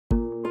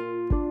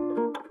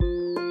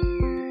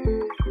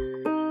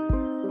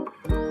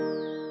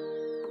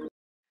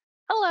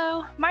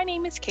My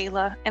name is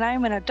Kayla, and I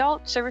am an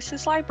Adult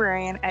Services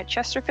Librarian at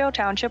Chesterfield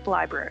Township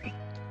Library.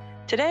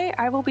 Today,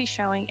 I will be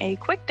showing a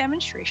quick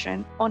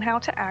demonstration on how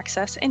to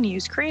access and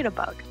use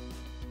Creativebug.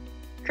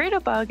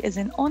 Creativebug is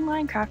an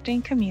online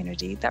crafting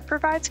community that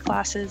provides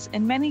classes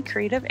in many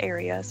creative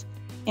areas,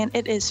 and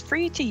it is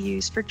free to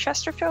use for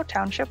Chesterfield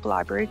Township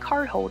Library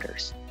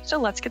cardholders. So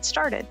let's get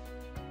started.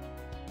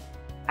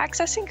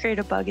 Accessing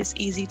Creativebug is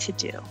easy to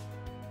do.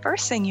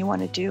 First thing you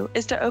want to do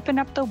is to open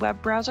up the web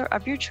browser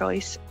of your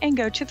choice and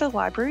go to the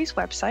library's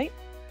website,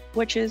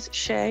 which is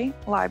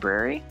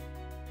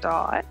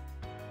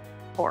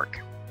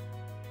shaylibrary.org.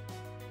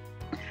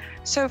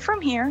 So from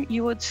here,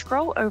 you would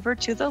scroll over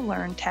to the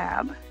Learn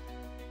tab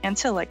and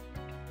select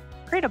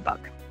Creativebug.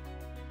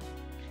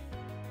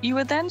 You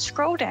would then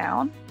scroll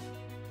down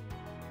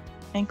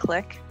and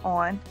click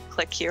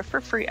here for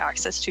free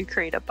access to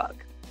Creativebug.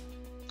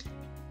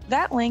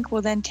 That link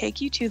will then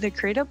take you to the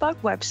Creativebug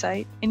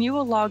website, and you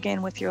will log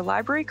in with your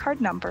library card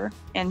number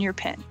and your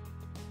PIN.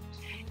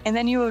 And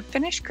then you would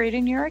finish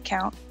creating your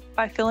account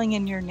by filling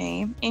in your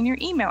name and your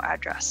email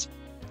address.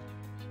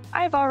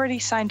 I've already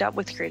signed up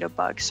with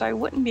Creativebug, so I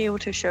wouldn't be able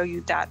to show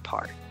you that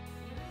part.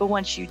 But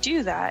once you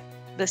do that,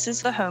 this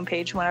is the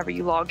homepage whenever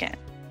you log in.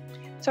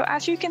 So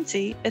as you can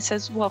see, it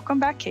says "Welcome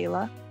back,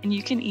 Kayla," and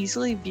you can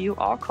easily view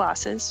all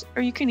classes,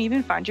 or you can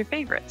even find your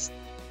favorites.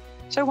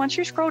 So once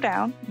you scroll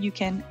down, you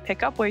can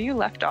pick up where you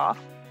left off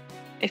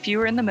if you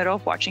were in the middle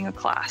of watching a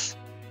class.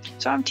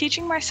 So I'm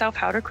teaching myself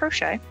how to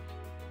crochet.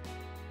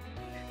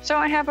 So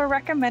I have a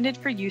recommended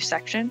for you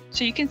section,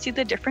 so you can see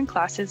the different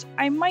classes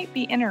I might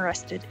be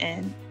interested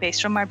in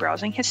based on my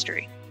browsing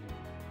history.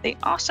 They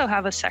also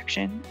have a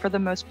section for the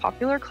most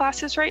popular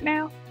classes right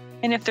now,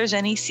 and if there's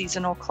any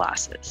seasonal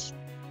classes.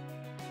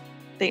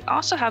 They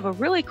also have a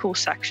really cool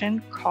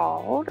section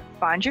called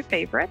Find Your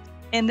Favorite,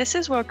 and this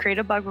is where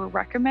Creativebug will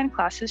recommend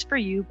classes for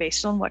you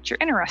based on what you're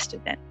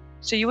interested in.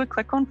 So you would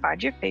click on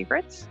Find Your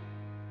Favorites,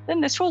 then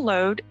this will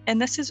load,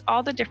 and this is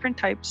all the different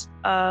types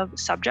of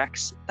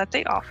subjects that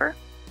they offer.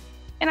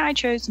 And I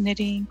chose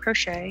knitting,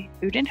 crochet,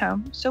 food, and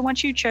home. So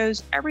once you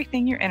chose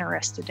everything you're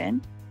interested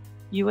in,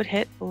 you would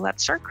hit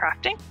Let's Start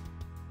Crafting.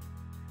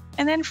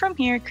 And then from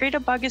here,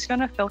 Creativebug is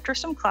going to filter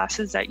some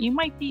classes that you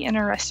might be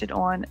interested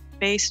on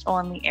based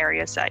on the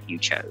areas that you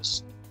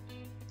chose.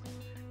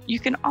 You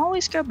can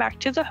always go back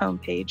to the home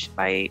page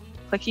by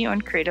clicking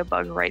on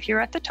Creativebug right here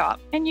at the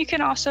top. And you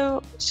can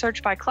also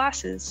search by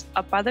classes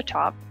up by the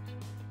top.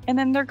 And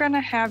then they're going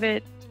to have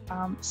it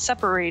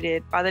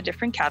separated by the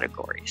different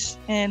categories.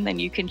 And then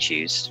you can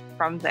choose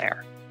from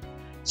there.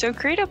 So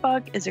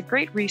Creativebug is a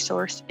great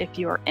resource if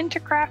you are into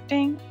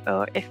crafting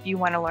or if you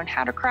want to learn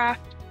how to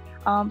craft.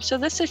 So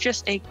this is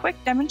just a quick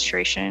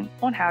demonstration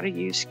on how to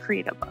use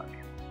Creativebug.